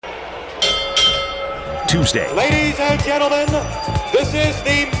Tuesday. Ladies and gentlemen, this is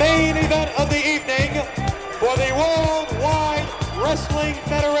the main event of the evening for the Worldwide Wrestling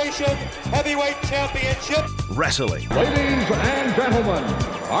Federation Heavyweight Championship. Wrestling. Ladies and gentlemen,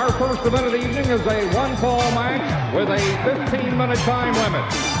 our first event of the evening is a one-fall match with a 15-minute time limit.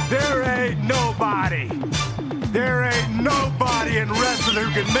 There ain't nobody in wrestling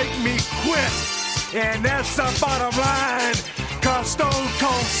who can make me quit. And that's the bottom line, cause Stone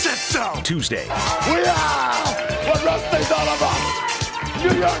Cold said so. Tuesday. We are what wrestling's all about.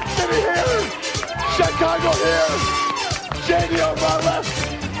 New York City here, Chicago here, JD on my left,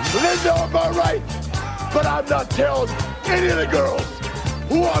 Linda on my right. But I'm not telling any of the girls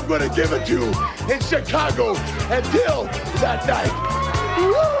who I'm going to give it to in Chicago until that night.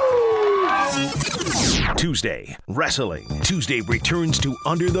 Woo! Tuesday, Wrestling. Tuesday returns to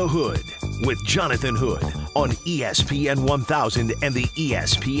Under the Hood with Jonathan Hood on ESPN 1000 and the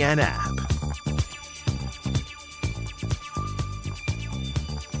ESPN app.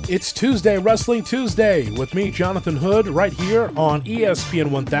 It's Tuesday, Wrestling Tuesday, with me, Jonathan Hood, right here on ESPN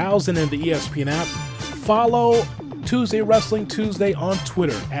 1000 and the ESPN app. Follow Tuesday Wrestling Tuesday on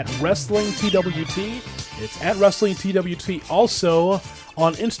Twitter at WrestlingTWT. It's at WrestlingTWT. Also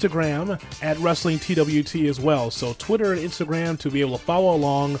on Instagram at WrestlingTWT as well. So Twitter and Instagram to be able to follow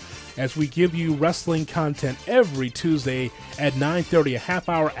along as we give you wrestling content every Tuesday at 9:30, a half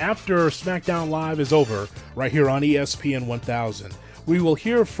hour after SmackDown Live is over, right here on ESPN 1000. We will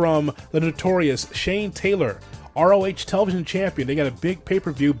hear from the notorious Shane Taylor, ROH television champion. They got a big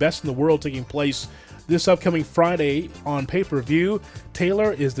pay-per-view, Best in the World, taking place this upcoming Friday on pay-per-view.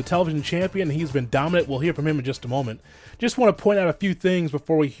 Taylor is the television champion. He's been dominant. We'll hear from him in just a moment. Just want to point out a few things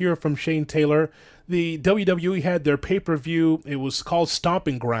before we hear from Shane Taylor. The WWE had their pay-per-view. It was called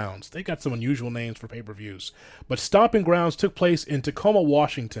Stomping Grounds. They got some unusual names for pay-per-views. But Stomping Grounds took place in Tacoma,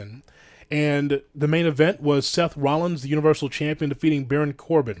 Washington. And the main event was Seth Rollins, the Universal Champion, defeating Baron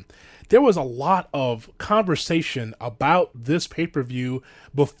Corbin. There was a lot of conversation about this pay-per-view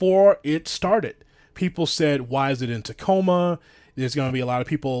before it started. People said, why is it in Tacoma? There's going to be a lot of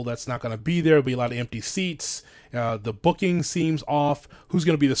people that's not going to be there. There'll be a lot of empty seats. The booking seems off. Who's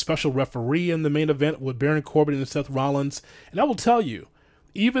going to be the special referee in the main event with Baron Corbin and Seth Rollins? And I will tell you,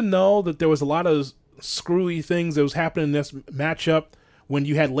 even though that there was a lot of screwy things that was happening in this matchup, when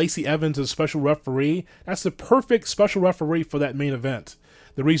you had Lacey Evans as special referee, that's the perfect special referee for that main event.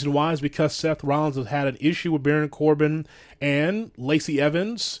 The reason why is because Seth Rollins has had an issue with Baron Corbin, and Lacey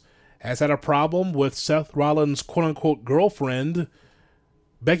Evans has had a problem with Seth Rollins' quote-unquote girlfriend,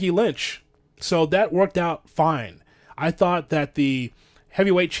 Becky Lynch. So that worked out fine. I thought that the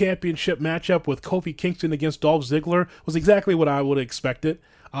heavyweight championship matchup with Kofi Kingston against Dolph Ziggler was exactly what I would have expected.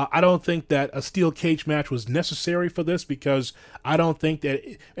 I don't think that a steel cage match was necessary for this, because I don't think that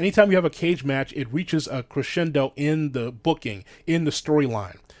anytime you have a cage match, it reaches a crescendo in the booking, in the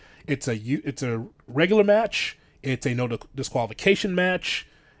storyline. It's a regular match, it's a no disqualification match,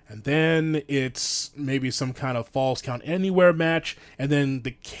 and then it's maybe some kind of Falls Count Anywhere match, and then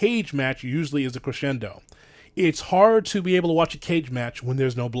the cage match usually is a crescendo. It's hard to be able to watch a cage match when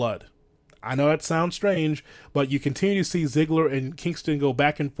there's no blood. I know that sounds strange, but you continue to see Ziggler and Kingston go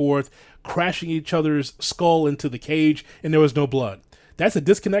back and forth, crashing each other's skull into the cage, and there was no blood. That's a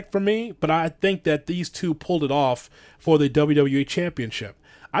disconnect for me, but I think that these two pulled it off for the WWE Championship.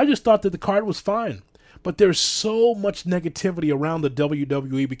 I just thought that the card was fine, but there's so much negativity around the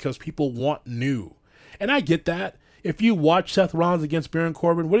WWE because people want new. And I get that. If you watch Seth Rollins against Baron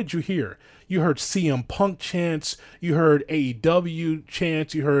Corbin, what did you hear? You heard CM Punk chants, you heard AEW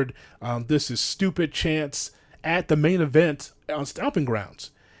chants, you heard this is stupid chants at the main event on Stomping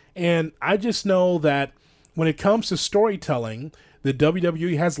Grounds. And I just know that when it comes to storytelling, the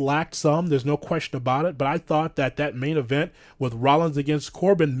WWE has lacked some. There's no question about it. But I thought that that main event with Rollins against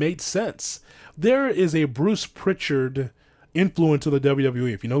Corbin made sense. There is a Bruce Pritchard influence of the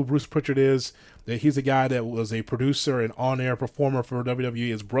WWE. If you know who Bruce Pritchard is, that he's a guy that was a producer and on-air performer for WWE,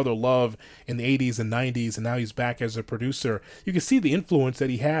 his brother Love in the 80s and 90s, and now he's back as a producer. You can see the influence that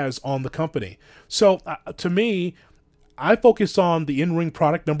he has on the company. So to me, I focus on the in-ring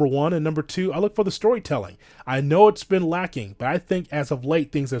product, number one, and number two, I look for the storytelling. I know it's been lacking, but I think as of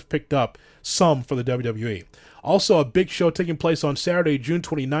late, things have picked up some for the WWE. Also, a big show taking place on Saturday, June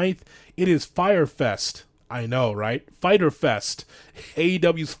 29th. It is Fyre Fest. I know, right? Fighter Fest.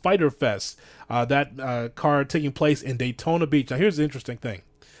 AEW's Fighter Fest. That card taking place in Daytona Beach. Now, here's the interesting thing.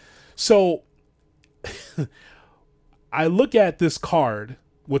 So, I look at this card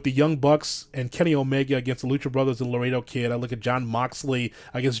with the Young Bucks and Kenny Omega against the Lucha Brothers and Laredo Kid. I look at Jon Moxley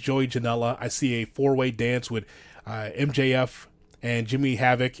against Joey Janela. I see a four-way dance with MJF, and Jimmy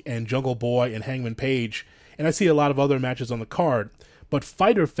Havoc and Jungle Boy and Hangman Page. And I see a lot of other matches on the card. But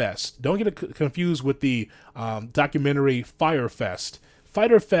Fyter Fest, don't get it confused with the documentary Fyre Fest.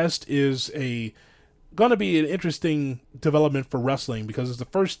 Fyter Fest is going to be an interesting development for wrestling because it's the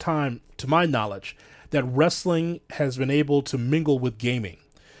first time, to my knowledge, that wrestling has been able to mingle with gaming.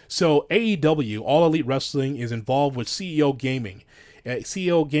 So AEW, All Elite Wrestling, is involved with CEO Gaming.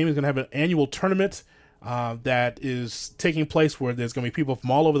 CEO Gaming is going to have an annual tournament that is taking place where there's going to be people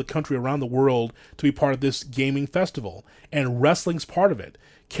from all over the country, around the world, to be part of this gaming festival. And wrestling's part of it.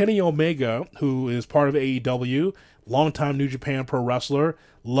 Kenny Omega, who is part of AEW, longtime New Japan Pro wrestler,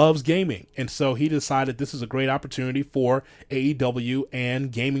 loves gaming. And so he decided this is a great opportunity for AEW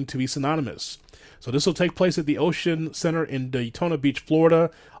and gaming to be synonymous. So this will take place at the Ocean Center in Daytona Beach, Florida.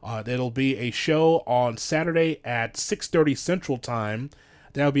 It'll be a show on Saturday at 6:30 Central Time.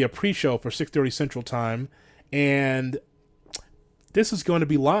 That'll be a pre-show for 6:30 Central Time. And this is going to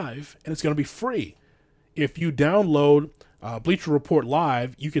be live, and it's going to be free. If you download Bleacher Report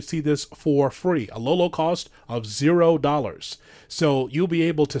Live, you can see this for free, a low cost of $0. So you'll be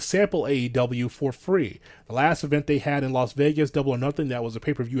able to sample AEW for free. The last event they had in Las Vegas, Double or Nothing, that was a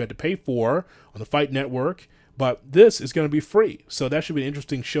pay-per-view you had to pay for on the Fight Network. But this is going to be free. So that should be an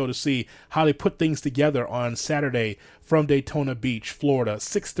interesting show to see how they put things together on Saturday from Daytona Beach, Florida,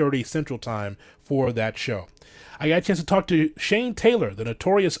 6:30 Central Time for that show. I got a chance to talk to Shane Taylor, the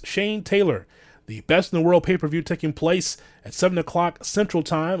notorious Shane Taylor. The Best in the World pay-per-view taking place at 7 o'clock Central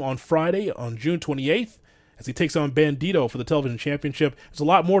Time on Friday on June 28th as he takes on Bandito for the television championship. There's a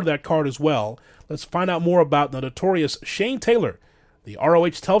lot more to that card as well. Let's find out more about the notorious Shane Taylor, the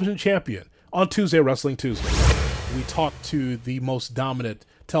ROH television champion, on Tuesday Wrestling Tuesday. We talked to the most dominant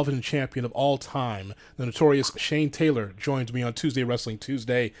television champion of all time, the notorious Shane Taylor, joins me on Tuesday Wrestling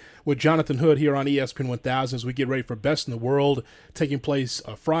Tuesday with Jonathan Hood here on ESPN 1000 as we get ready for Best in the World, taking place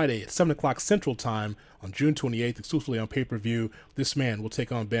Friday at 7 o'clock Central Time on June 28th, exclusively on pay-per-view. This man will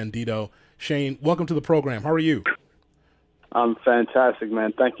take on Bandito. Shane, welcome to the program. How are you? I'm fantastic,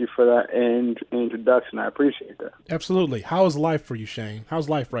 man. Thank you for that introduction. I appreciate that. Absolutely. How is life for you, Shane? How's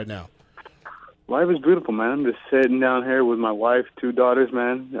life right now? Life is beautiful, man. I'm just sitting down here with my wife, 2 daughters,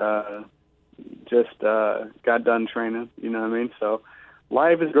 man. Just got done training, you know what I mean? So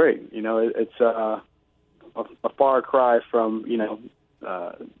life is great. You know, it's a far cry from,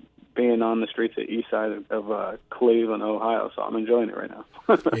 being on the streets of east side of Cleveland, Ohio. So I'm enjoying it right now.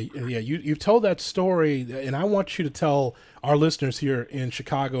 Yeah, you've told that story, and I want you to tell our listeners here in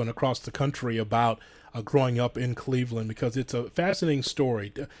Chicago and across the country about growing up in Cleveland, because it's a fascinating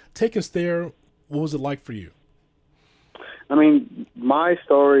story. Take us there. What was it like for you? I mean, my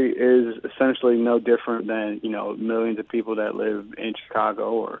story is essentially no different than, millions of people that live in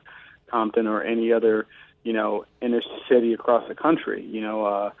Chicago or Compton or any other, inner city across the country.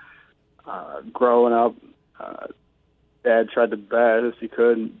 Growing up, Dad tried the best as he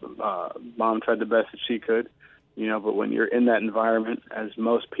could. Mom tried the best that she could, but when you're in that environment, as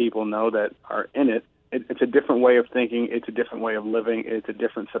most people know that are in it, it's a different way of thinking. It's a different way of living. It's a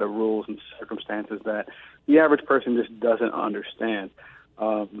different set of rules and circumstances that the average person just doesn't understand.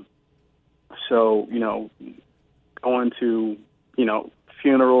 So, going to,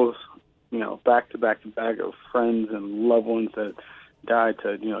 funerals, back to back to back of friends and loved ones that died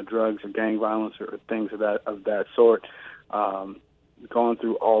to, drugs or gang violence or things of that sort. Going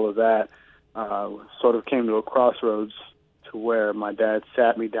through all of that, sort of came to a crossroads to where my dad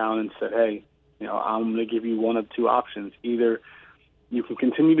sat me down and said, hey, I'm going to give you one of 2 options. Either you can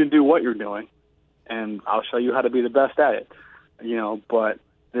continue to do what you're doing, and I'll show you how to be the best at it, but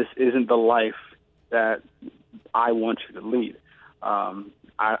this isn't the life that I want you to lead.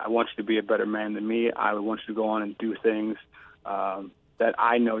 I want you to be a better man than me. I want you to go on and do things that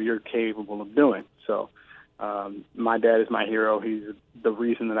I know you're capable of doing. So my dad is my hero. He's the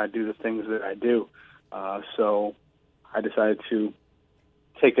reason that I do the things that I do. So I decided to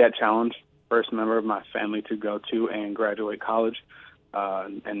take that challenge. First member of my family to go to and graduate college.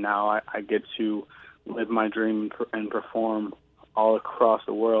 And now I get to live my dream and perform all across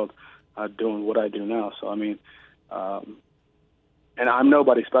the world doing what I do now. So, I mean, and I'm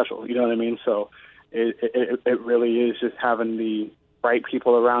nobody special, you know what I mean? So it really is just having the right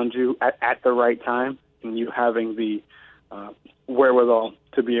people around you at the right time, and you having the wherewithal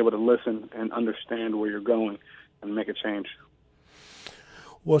to be able to listen and understand where you're going and make a change.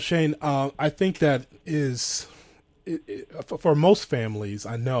 Well, Shane, I think that is, for most families,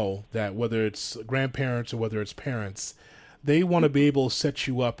 I know that whether it's grandparents or whether it's parents, they want to be able to set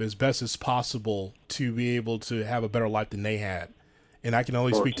you up as best as possible to be able to have a better life than they had. And I can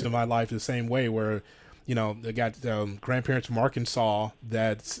only speak to my life the same way, where I got grandparents from Arkansas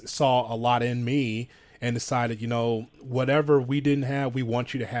that saw a lot in me and decided, whatever we didn't have, we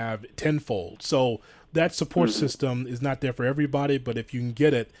want you to have tenfold. So that support system is not there for everybody, but if you can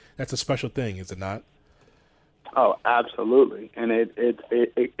get it, that's a special thing, is it not? Oh, absolutely. And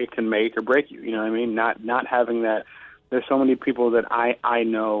it can make or break you. You know what I mean? Not having that. There's so many people that I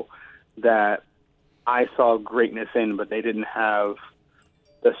know that I saw greatness in, but they didn't have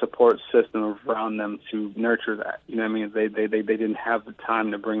the support system around them to nurture that. You know what I mean? They didn't have the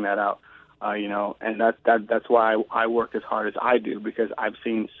time to bring that out. And that's why I work as hard as I do, because I've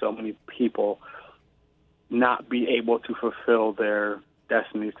seen so many people not be able to fulfill their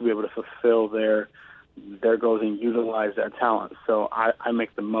destinies, to be able to fulfill their goals and utilize that talent. So I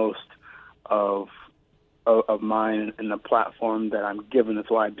make the most of mine and the platform that I'm given. That's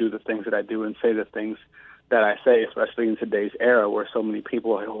why I do the things that I do and say the things that I say, especially in today's era where so many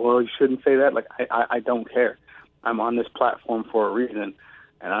people are like, well, you shouldn't say that. Like, I don't care. I'm on this platform for a reason,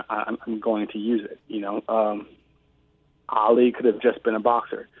 and I'm going to use it. Ali could have just been a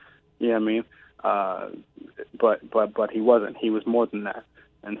boxer. You know what I mean? But he wasn't. He was more than that.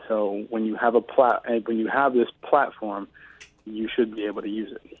 And so when you have this platform, you should be able to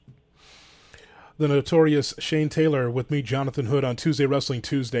use it. The notorious Shane Taylor with me, Jonathan Hood, on Tuesday Wrestling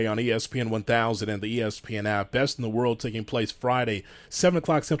Tuesday on ESPN 1000 and the ESPN app. Best in the World taking place Friday, 7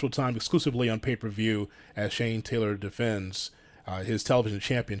 o'clock Central Time, exclusively on pay-per-view as Shane Taylor defends his television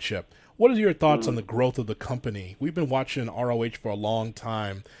championship. What are your thoughts on the growth of the company? We've been watching ROH for a long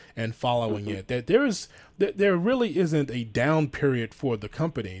time and following it. That there really isn't a down period for the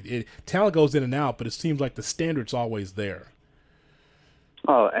company. Talent goes in and out, but it seems like the standard's always there.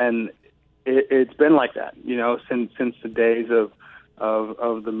 Oh, and it's been like that, since the days of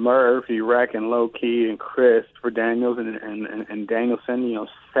the Merv, Erec, and Low Key, and Chris for Daniels and Danielson,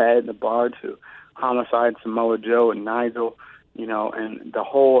 Ced, the Bar, to Homicide, Samoa Joe, and Nigel, and the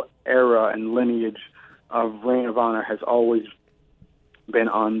whole era and lineage of Ring of Honor has always been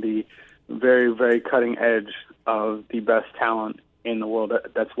on the very, very cutting edge of the best talent in the world.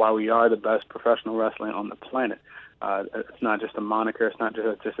 That's why we are the best professional wrestling on the planet. It's not just a moniker. It's not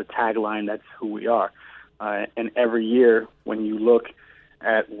just a tagline. That's who we are. And every year, when you look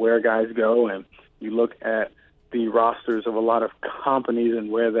at where guys go and you look at the rosters of a lot of companies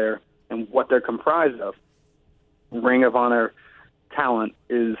and what they're comprised of, Ring of Honor talent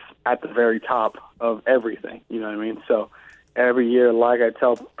is at the very top of everything. You know what I mean? So every year, like I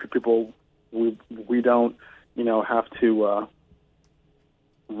tell people, we don't, have to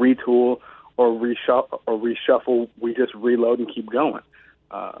retool or reshuffle. We just reload and keep going.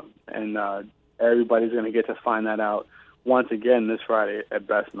 And everybody's going to get to find that out once again this Friday at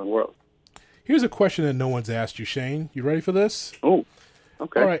Best in the World. Here's a question that no one's asked you, Shane. You ready for this? Oh,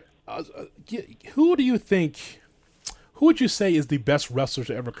 okay. All right. Who would you say is the best wrestler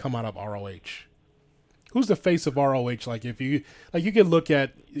to ever come out of ROH? Who's the face of ROH? Like, if you can look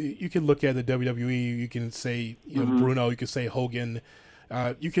at the WWE, you can say Bruno, you can say Hogan,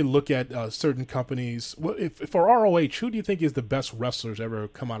 you can look at certain companies. For ROH, who do you think is the best wrestlers ever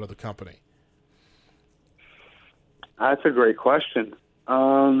come out of the company? That's a great question.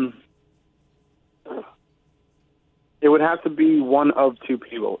 It would have to be one of two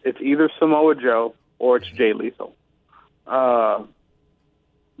people. It's either Samoa Joe or it's Jay Lethal.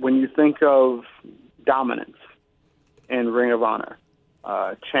 When you think of dominance in Ring of Honor,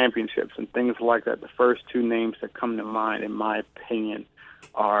 championships and things like that, the first two names that come to mind, in my opinion,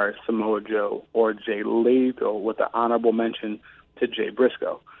 are Samoa Joe or Jay Lethal, with the honorable mention to Jay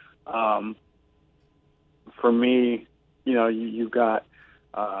Briscoe. For me, you've got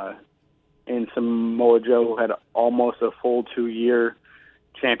in Samoa Joe, who had almost a full 2-year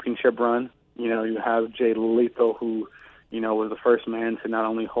championship run. You have Jay Lethal, who was the first man to not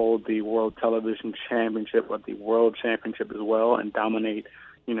only hold the World Television Championship, but the World Championship as well, and dominate,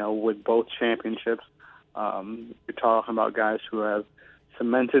 with both championships. You're talking about guys who have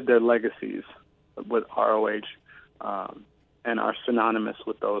cemented their legacies with ROH and are synonymous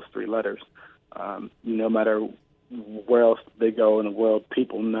with those three letters. No matter where else they go in the world,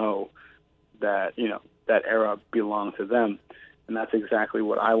 people know that, that era belonged to them. And that's exactly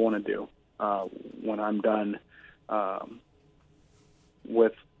what I want to do when I'm done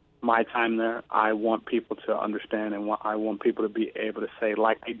with my time there. I want people to understand, and I want people to be able to say,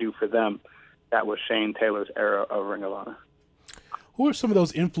 like I do for them, that was Shane Taylor's era of Ring of Honor. Who are some of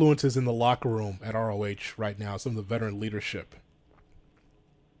those influences in the locker room at ROH right now, some of the veteran leadership?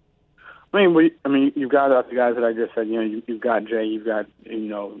 I mean, you've got the guys that I just said. You've got Jay, you've got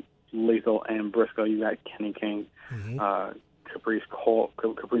Lethal and Briscoe. You've got Kenny King, Caprice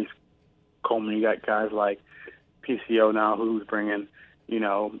Coleman. You got guys like PCO now who's bringing,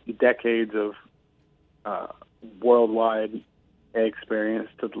 decades of worldwide experience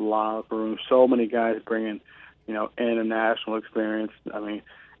to the locker room. So many guys bringing, international experience. I mean,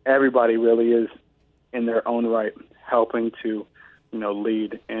 everybody really is in their own right helping to,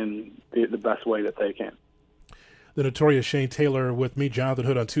 lead in the best way that they can. The notorious Shane Taylor with me, Jonathan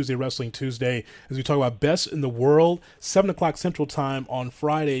Hood, on Tuesday Wrestling Tuesday, as we talk about best in the world, 7 o'clock Central Time on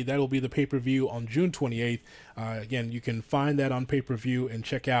Friday. That will be the pay-per-view on June 28th. Again, you can find that on pay-per-view and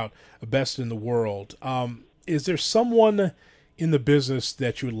check out Best in the World. Is there someone in the business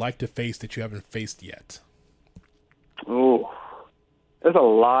that you would like to face that you haven't faced yet? Oh, there's a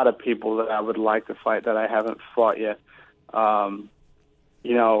lot of people that I would like to fight that I haven't fought yet.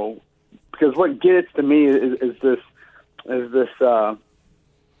 Because what gets to me is this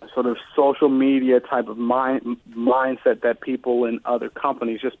sort of social media type of mindset that people in other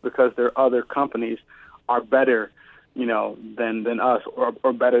companies, just because their other companies are better, than us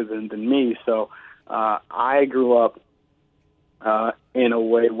or better than me. So I grew up in a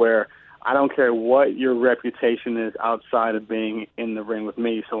way where I don't care what your reputation is outside of being in the ring with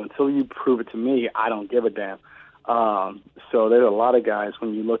me. So until you prove it to me, I don't give a damn. So there's a lot of guys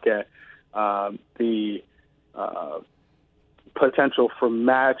when you look at the potential for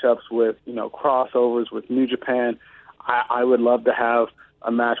matchups with, crossovers with New Japan. I would love to have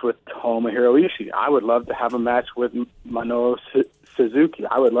a match with Tomohiro Ishii. I would love to have a match with Minoru Suzuki.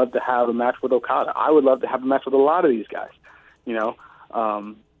 I would love to have a match with Okada. I would love to have a match with a lot of these guys,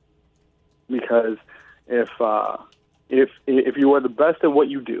 because if you are the best at what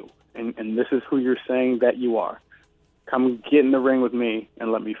you do, and this is who you're saying that you are, come get in the ring with me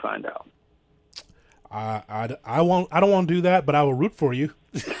and let me find out. I don't want to do that, but I will root for you.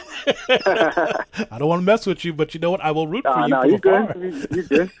 I don't want to mess with you, but you know what? I will root for you. No, you're good. You're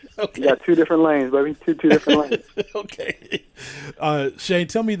good. Okay. You got 2 different lanes, baby. Two different lanes. Okay. Shane,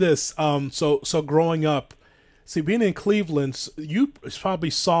 tell me this. So growing up, being in Cleveland, you probably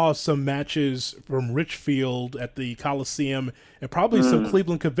saw some matches from Richfield at the Coliseum and probably some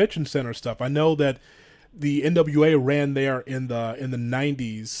Cleveland Convention Center stuff. I know that the NWA ran there in the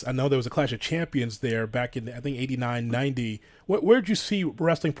 90s. I know there was a Clash of Champions there back in, I think, 89, 90. Where did you see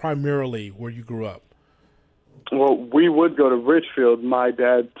wrestling primarily where you grew up? Well, we would go to Richfield. My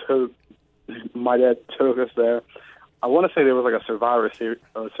dad took us there. I want to say there was like a Survivor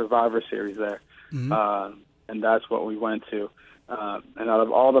Series there. Mm-hmm. And that's what we went to. And out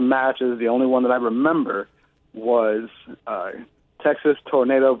of all the matches, the only one that I remember was Texas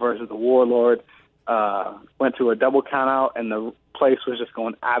Tornado versus the Warlord. Went to a double countout, and the place was just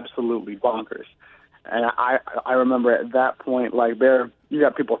going absolutely bonkers. And I remember at that point, like, you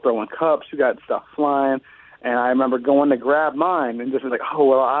got people throwing cups, you got stuff flying, and I remember going to grab mine and just like, oh,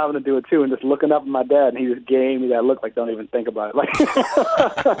 well, I'm going to do it too, and just looking up at my dad, and he just gave me that look like, don't even think about it. Like,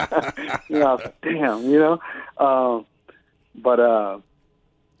 I was like, damn, But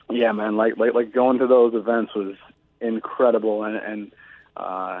yeah, man, like going to those events was incredible, and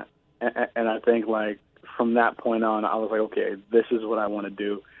I think, like, from that point on, I was like, okay, this is what I want to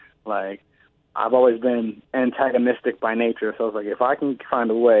do. Like, I've always been antagonistic by nature, so I was like, if I can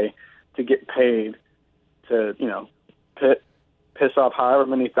find a way to get paid to, piss off however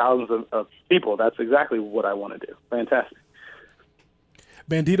many thousands of people, that's exactly what I want to do. Fantastic.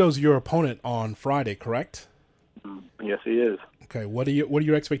 Bandito's your opponent on Friday, correct? Yes, he is. Okay, what are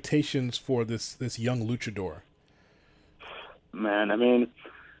your expectations for this young luchador? Man, I mean,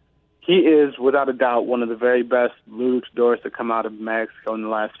 he is, without a doubt, one of the very best luchadors to come out of Mexico in the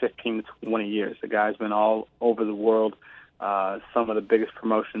last 15 to 20 years. The guy's been all over the world. Some of the biggest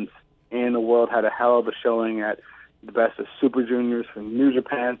promotions in the world, had a hell of a showing at the Best of Super Juniors from New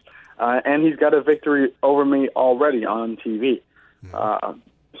Japan. And he's got a victory over me already on TV.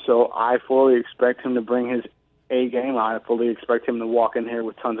 So I fully expect him to bring his A game. I fully expect him to walk in here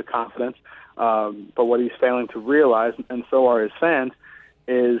with tons of confidence. But what he's failing to realize, and so are his fans,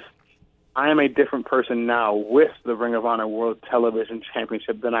 is I am a different person now with the Ring of Honor World Television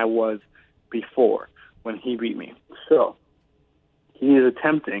Championship than I was before when he beat me. So he is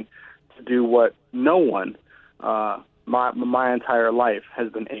attempting to do what no one my entire life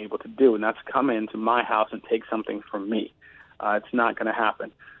has been able to do, and that's come into my house and take something from me. It's not going to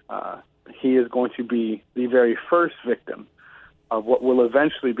happen. He is going to be the very first victim of what will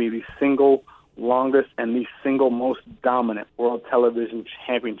eventually be the single longest and the single most dominant World Television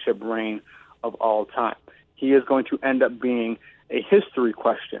Championship reign of all time. He is going to end up being a history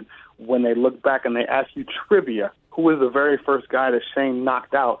question when they look back and they ask you trivia, who was the very first guy that Shane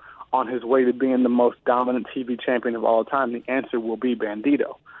knocked out on his way to being the most dominant TV champion of all time? The answer will be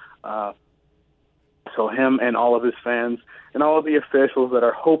Bandito. so him and all of his fans and all of the officials that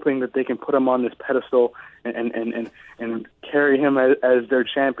are hoping that they can put him on this pedestal and carry him as their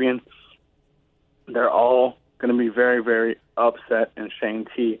champion, they're all going to be very, very upset, and Shane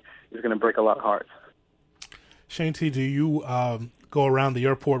T is going to break a lot of hearts. Shane T, do you go around the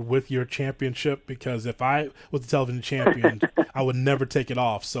airport with your championship? Because if I was the television champion, I would never take it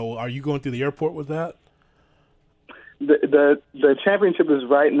off. So are you going through the airport with that? The championship is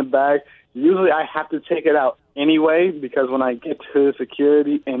right in the bag. Usually I have to take it out anyway, because when I get to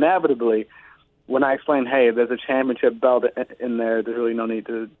security, inevitably, when I explain, hey, there's a championship belt in there, there's really no need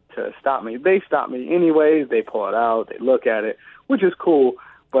to stop me. They stop me anyways. They pull it out. They look at it, which is cool.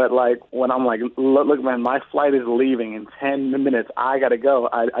 But, like, when I'm like, look, man, my flight is leaving in 10 minutes. I got to go.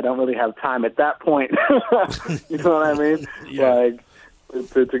 I don't really have time at that point. You know what I mean? Yeah.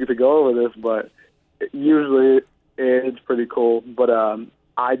 Like, to go over this. But usually it's pretty cool. But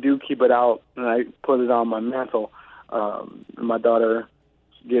I do keep it out, and I put it on my mantle. My daughter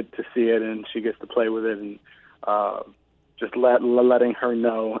gets to see it, and she gets to play with it, and just letting her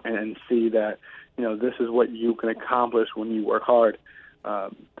know and see that, you know, this is what you can accomplish when you work hard.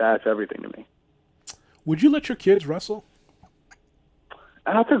 That's everything to me. Would you let your kids wrestle?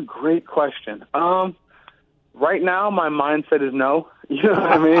 That's a great question. Right now, my mindset is no. You know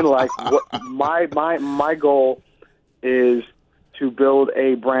what I mean? Like, my goal is to build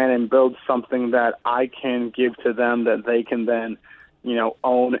a brand and build something that I can give to them that they can then, you know,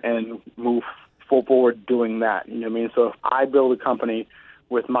 own and move forward doing that. You know what I mean? So if I build a company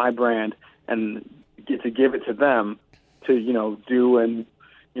with my brand and get to give it to them to, you know, do and,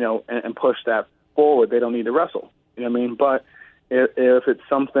 you know, and push that forward, they don't need to wrestle. You know what I mean? But if it's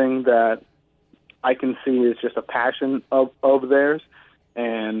something that I can see is just a passion of theirs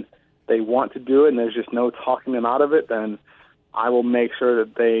and they want to do it and there's just no talking them out of it, then I will make sure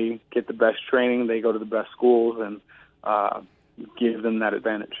that they get the best training, they go to the best schools, and give them that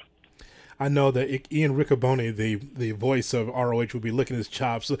advantage. I know that Ian Riccoboni, the voice of ROH, will be licking his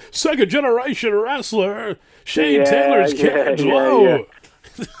chops. Second generation wrestler, Shane Taylor's kids. Whoa.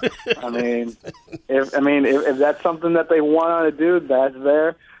 Yeah. I mean, if that's something that they want to do, that's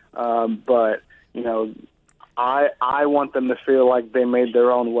there. But you know, I want them to feel like they made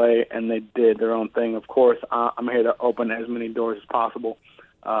their own way and they did their own thing. Of course, I'm here to open as many doors as possible,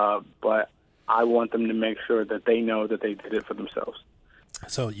 but I want them to make sure that they know that they did it for themselves.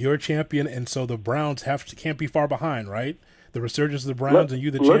 So you're a champion, and so the Browns can't be far behind, right? The resurgence of the Browns and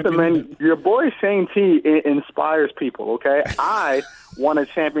you the champion. Listen, man, your boy Shane T inspires people, okay? I won a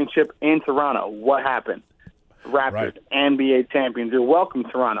championship in Toronto. What happened? Raptors, right. NBA champions. You're welcome,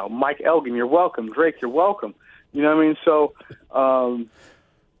 Toronto. Mike Elgin, you're welcome. Drake, you're welcome. You know what I mean? So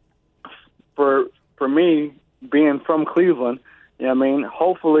for me, being from Cleveland, you know what I mean,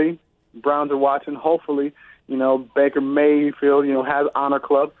 hopefully Browns are watching. Hopefully, you know, Baker Mayfield, you know, has Honor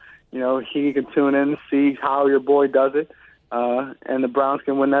Club. You know, he can tune in and see how your boy does it, and the Browns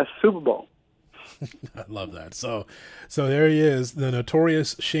can win that Super Bowl. I love that. So there he is, the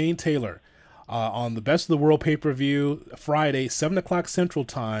notorious Shane Taylor, on the Best of the World pay-per-view, Friday, 7 o'clock Central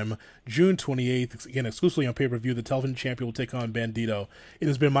Time, June 28th. Again, exclusively on pay-per-view, the television champion will take on Bandito. It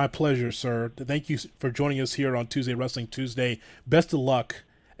has been my pleasure, sir. Thank you for joining us here on Tuesday Wrestling Tuesday. Best of luck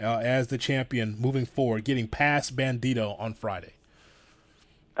as the champion moving forward, getting past Bandito on Friday.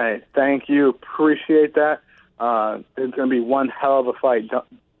 Hey, thank you. Appreciate that. It's going to be one hell of a fight.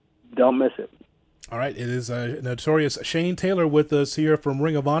 Don't miss it. All right, it is notorious Shane Taylor with us here from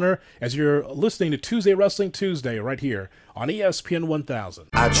Ring of Honor as you're listening to Tuesday Wrestling Tuesday right here on ESPN 1000.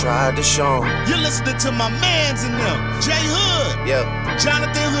 I tried to show him. You're listening to my mans in them, Jay Hood. Yeah.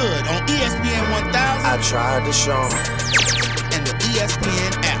 Jonathan Hood on ESPN 1000. I tried to show him. And the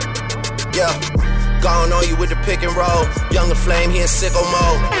ESPN app. Yeah. Gone on you with the pick and roll. Younger Flame, he in sicko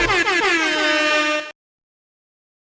mode.